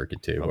Short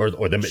Circuit 2, or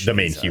the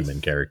main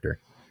human character,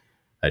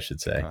 I should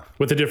say.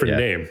 With a different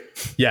name.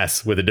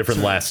 Yes, with a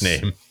different last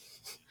name.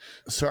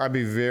 So I'd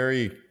be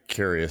very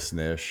curious,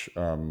 Nish,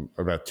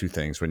 about two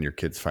things when your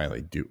kids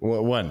finally do.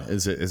 Well, one,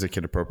 is it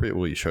kid appropriate?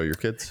 Will you show your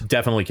kids?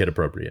 Definitely kid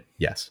appropriate.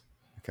 Yes.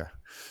 Okay.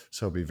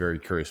 So I'll be very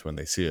curious when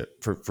they see it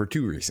for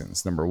two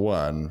reasons. Number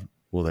one,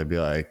 will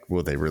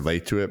they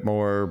relate to it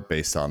more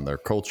based on their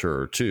culture?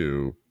 Or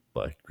two,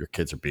 like your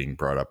kids are being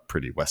brought up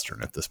pretty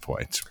Western at this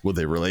point. Will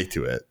they relate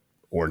to it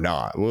or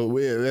not? Well,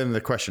 and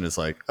the question is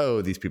like,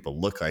 oh, these people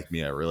look like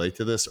me. I relate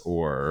to this,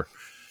 or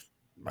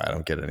I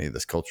don't get any of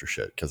this culture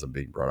shit because I'm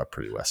being brought up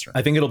pretty Western.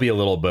 I think it'll be a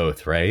little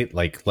both, right?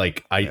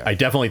 I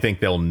definitely think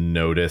they'll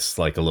notice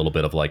like a little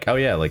bit of like, oh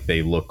yeah, like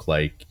they look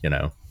like, you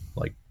know,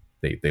 like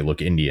they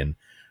look Indian.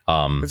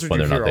 That's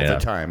what you hear all the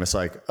time. It's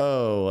like,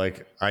 oh,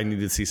 like I need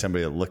to see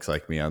somebody that looks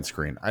like me on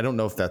screen. I don't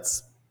know if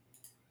that's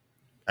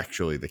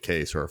actually the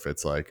case or if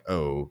it's like,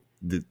 oh,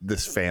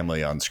 this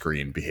family on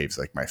screen behaves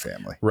like my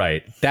family.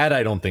 Right. That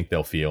I don't think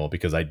they'll feel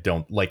because I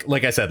don't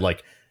like I said,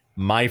 like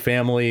my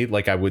family,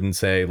 like I wouldn't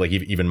say like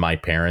even my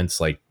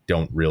parents like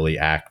don't really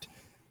act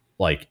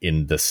like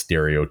in the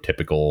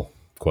stereotypical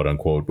quote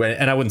unquote.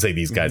 And I wouldn't say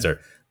these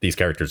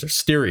characters are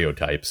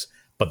stereotypes,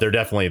 but there's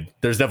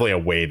definitely a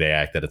way they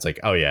act that it's like,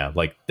 oh yeah,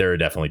 like there are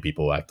definitely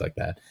people who act like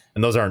that.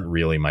 And those aren't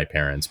really my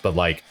parents, but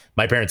like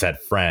my parents had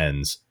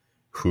friends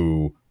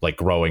who like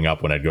growing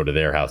up when I'd go to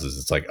their houses,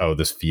 it's like, oh,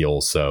 this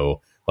feels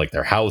so like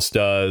their house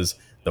does,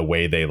 the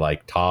way they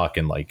like talk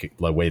and like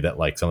the way that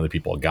like some of the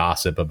people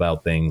gossip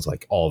about things,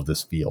 like all of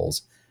this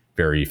feels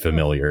very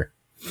familiar.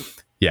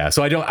 Yeah.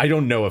 So I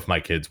don't know if my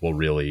kids will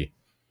really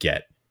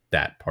get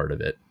that part of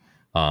it.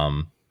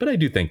 But I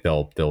do think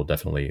they'll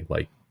definitely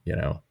like, you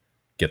know,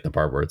 get the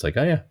part where it's like,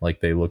 oh yeah,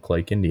 like they look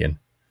like Indian,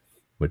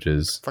 which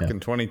is fucking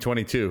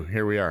 2022.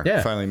 Here we are.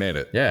 Yeah. Finally made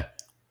it. Yeah.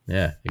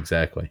 Yeah,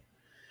 exactly.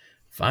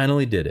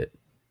 Finally did it.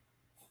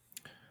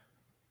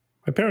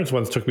 My parents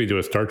once took me to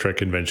a Star Trek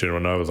convention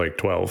when I was like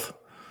 12.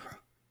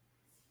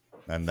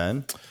 And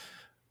then?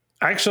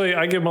 Actually,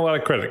 I give them a lot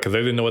of credit because they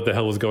didn't know what the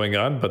hell was going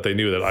on, but they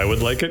knew that I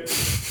would like it.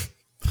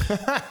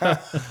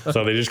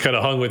 So they just kind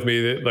of hung with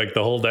me like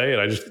the whole day,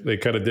 and they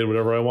kind of did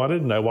whatever I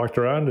wanted, and I walked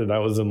around, and I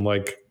was in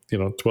like,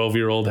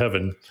 12-year-old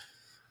heaven.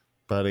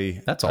 Buddy,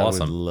 that's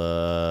awesome.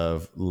 I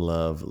would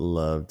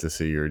love to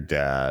see your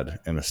dad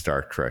in a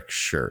Star Trek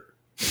shirt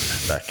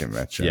at that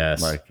convention.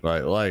 Yes.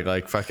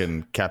 Like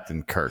fucking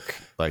Captain Kirk,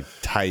 like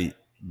tight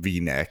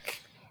V-neck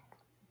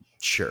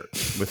shirt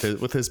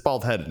with his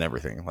bald head and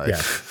everything. Like,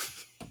 yeah.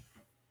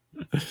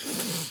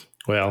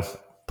 Well,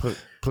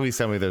 please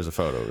tell me there's a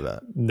photo of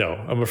that. No,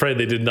 I'm afraid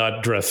they did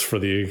not dress for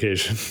the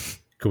occasion.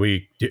 Could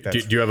we? Do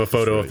you have a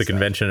photo of the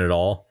convention at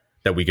all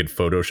that we could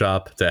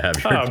Photoshop to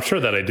have? I'm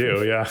sure that I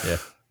do. Yeah. Yeah.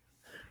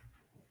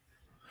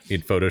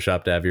 You'd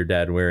Photoshop to have your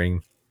dad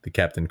wearing the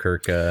Captain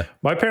Kirk.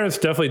 My parents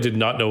definitely did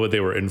not know what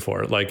they were in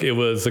for. Like it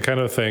was the kind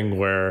of thing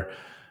where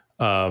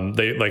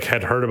they like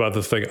had heard about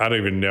this thing. I don't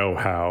even know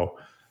how.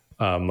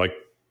 Like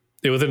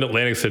it was in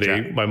Atlantic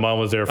City. My mom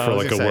was there for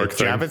like a work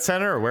thing. Javits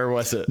Center, or where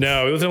was it?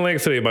 No, it was in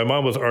Atlantic City. My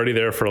mom was already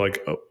there for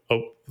like a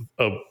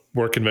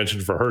work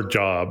convention for her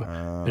job,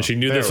 and she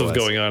knew this was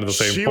going on at the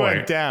same point. She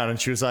went down and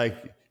she was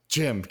like,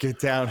 "Jim, get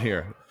down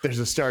here. There's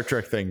a Star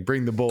Trek thing.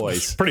 Bring the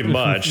boys." Pretty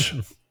much.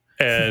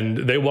 And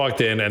they walked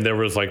in, and there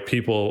was like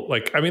people,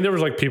 there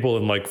was like people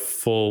in like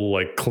full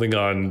like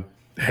Klingon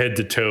head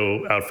to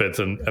toe outfits,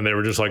 and they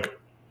were just like,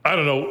 I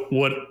don't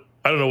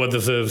know what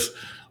this is.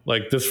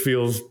 Like this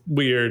feels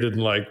weird,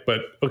 and like,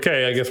 but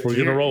okay, I guess we're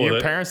gonna roll with it.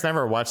 Your parents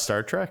never watched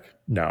Star Trek?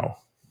 No,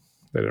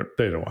 they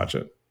didn't watch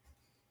it.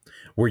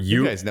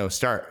 You guys know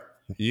Star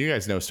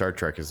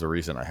Trek is the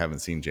reason I haven't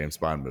seen James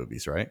Bond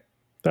movies, right?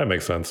 That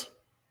makes sense.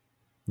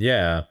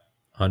 Yeah.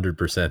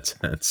 100%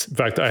 sense. In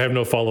fact, I have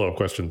no follow-up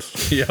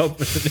questions. Yep.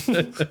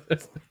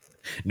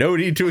 No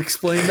need to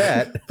explain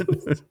that.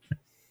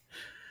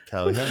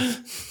 Hell yeah.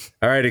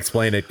 All right,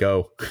 explain it.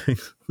 Go.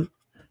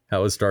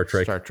 How was Star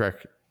Trek? Star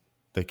Trek,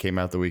 they came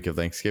out the week of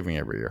Thanksgiving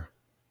every year.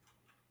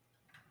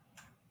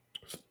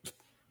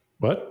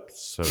 What?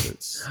 So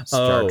did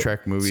Star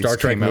Trek movies. Star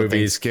Trek came out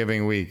movies.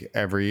 Thanksgiving week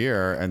every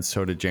year, and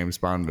so did James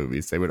Bond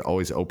movies. They would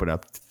always open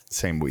up the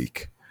same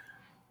week.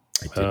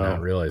 I did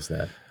not realize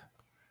that.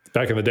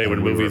 Back in the day when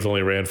movies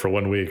only ran for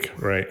 1 week,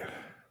 right?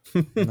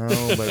 No,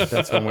 but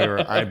that's when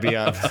I'd be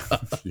on.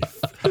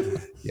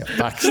 Yeah,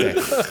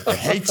 fuckstick. I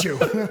hate you.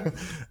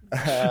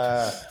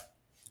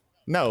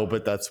 No,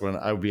 but that's when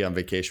I would be on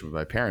vacation with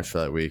my parents for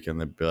that week, and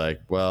they'd be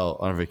like, "Well,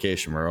 on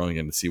vacation, we're only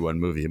going to see one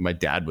movie." And my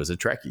dad was a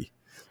Trekkie,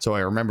 so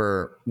I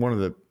remember one of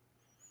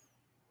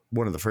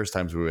the first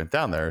times we went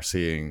down there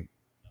seeing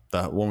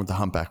the one with the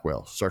humpback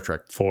whale, Star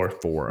Trek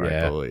 4,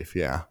 Yeah. I believe.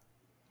 Yeah,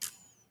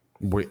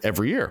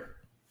 every year,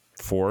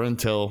 4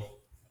 until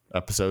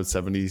episode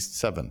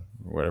 77,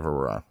 whatever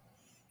we're on.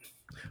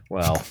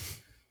 Well,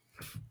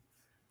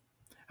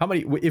 how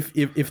many?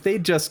 If they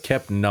just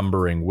kept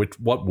numbering,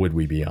 what would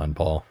we be on,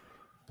 Paul?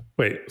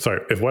 Wait,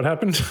 sorry. If what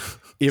happened?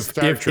 If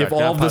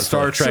all of the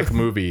Star Trek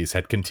movies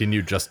had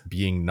continued just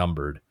being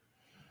numbered,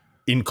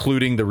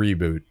 including the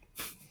reboot,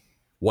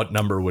 what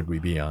number would we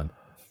be on?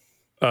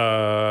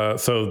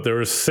 So there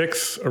were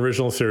 6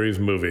 original series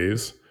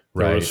movies.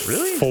 There Right. was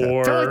Really?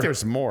 4. I feel like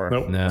there's more.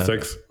 Nope. No.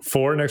 6.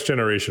 4 Next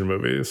Generation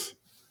movies.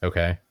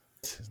 Okay,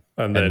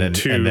 And then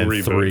 2 and then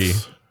reboots. three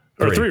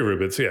Or 3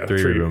 reboots, yeah.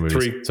 3 reboot movies.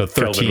 3 So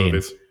Kelvin 13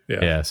 movies. Yeah.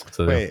 Yes.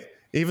 So Wait,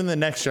 even the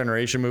Next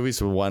Generation movies,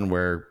 the one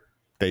where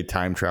they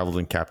time traveled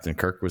and Captain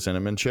Kirk was in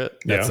them and shit.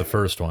 that's Yeah. the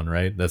first one,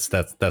 right? That's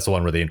the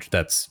one where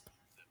that's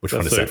which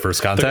one is the- that?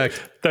 First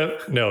Contact?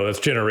 No, that's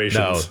Generations.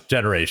 No,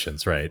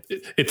 Generations, right?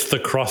 It's the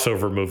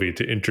crossover movie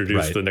to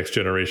introduce Right. the Next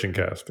Generation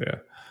cast. Yeah.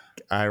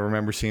 I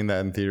remember seeing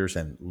that in theaters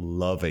and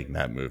loving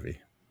that movie.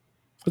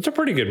 It's a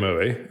pretty good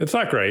movie. It's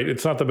not great.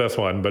 It's not the best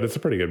one, but it's a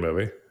pretty good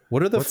movie.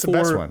 What are the What's 4? the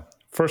best one?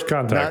 First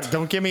Contact.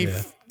 Don't give me.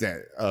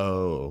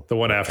 Oh, The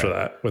one after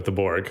that with the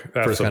Borg.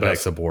 That's First the Contact's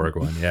best the Borg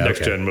one. Yeah.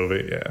 next okay. gen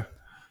movie. Yeah.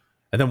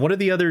 And then what are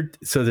the other?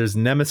 So there's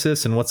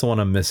Nemesis, and what's the one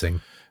I'm missing?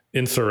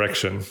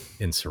 Insurrection.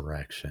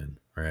 Insurrection,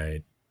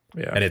 right?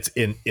 Yeah. And it's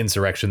in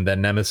Insurrection,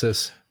 then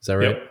Nemesis. Is that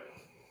right? Yep.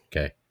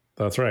 Okay.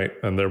 That's right.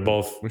 And they're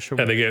both,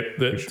 and they get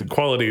the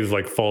quality is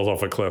like falls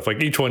off a cliff.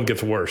 Like each one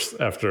gets worse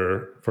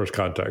after First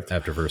Contact.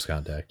 After First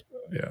Contact.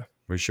 Yeah.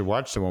 we should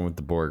watch the one with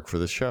the Borg for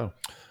the show.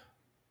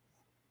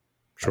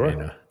 Sure. I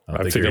don't I've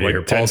think seen it you're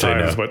like gonna 10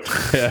 hear Paul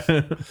times,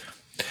 say but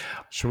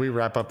Should we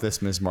wrap up this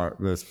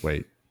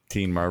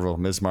Teen Marvel,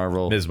 Ms.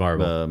 Marvel, Ms.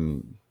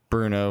 Marvel.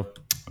 Bruno?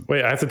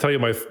 wait, I have to tell you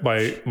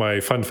my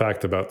fun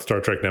fact about Star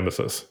Trek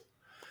Nemesis.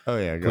 Oh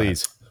yeah, go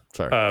Please.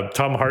 ahead. Sorry.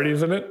 Tom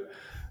Hardy's in it.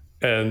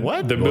 And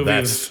What? the Well, movie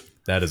is,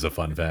 that is a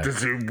fun fact.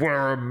 Does he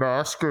wear a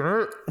mask in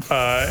it?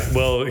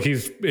 well,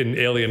 he's in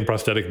alien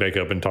prosthetic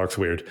makeup and talks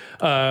weird.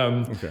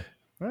 Okay.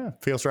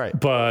 Feels right.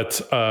 But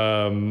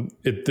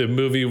the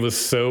movie was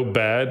so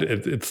bad.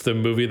 It's the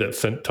movie that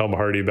sent Tom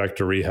Hardy back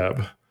to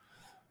rehab.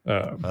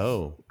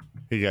 Oh,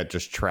 he got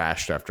just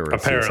trashed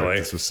afterwards. He was like, Apparently.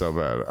 this was so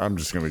bad. I'm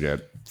just gonna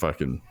get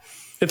fucking.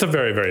 It's a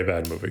very, very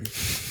bad movie.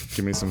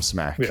 Give me some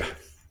smack. Yeah.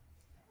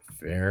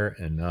 Fair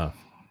enough.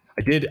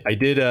 I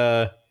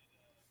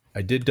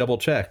did double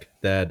check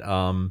that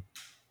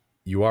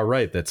you are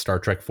right that Star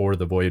Trek 4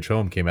 The Voyage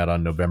Home came out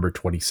on November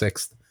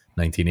 26th,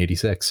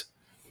 1986.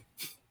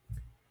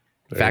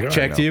 Fact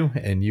checked you,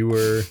 and you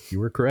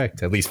were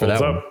correct, at least for Holds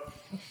that one. up.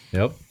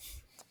 Yep.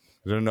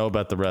 I don't know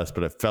about the rest,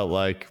 but it felt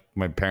like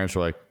my parents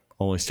were like,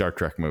 only Star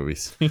Trek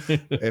movies.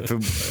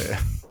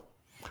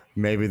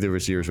 Maybe there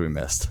was years we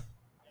missed.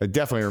 I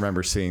definitely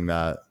remember seeing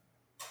that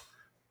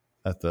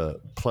at the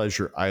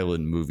Pleasure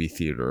Island movie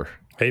theater,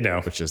 Hey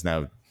now. which is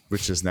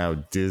now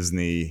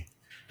Disney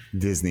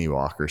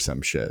Walk or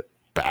some shit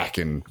back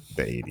in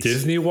the 80s.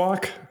 Disney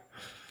Walk?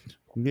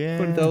 Yeah.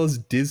 What those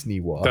Disney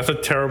Walk? That's a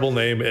terrible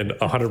name and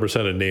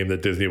 100% a name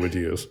that Disney would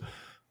use.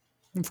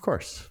 Of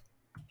course.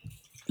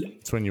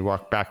 It's when you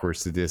walk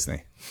backwards to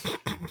Disney.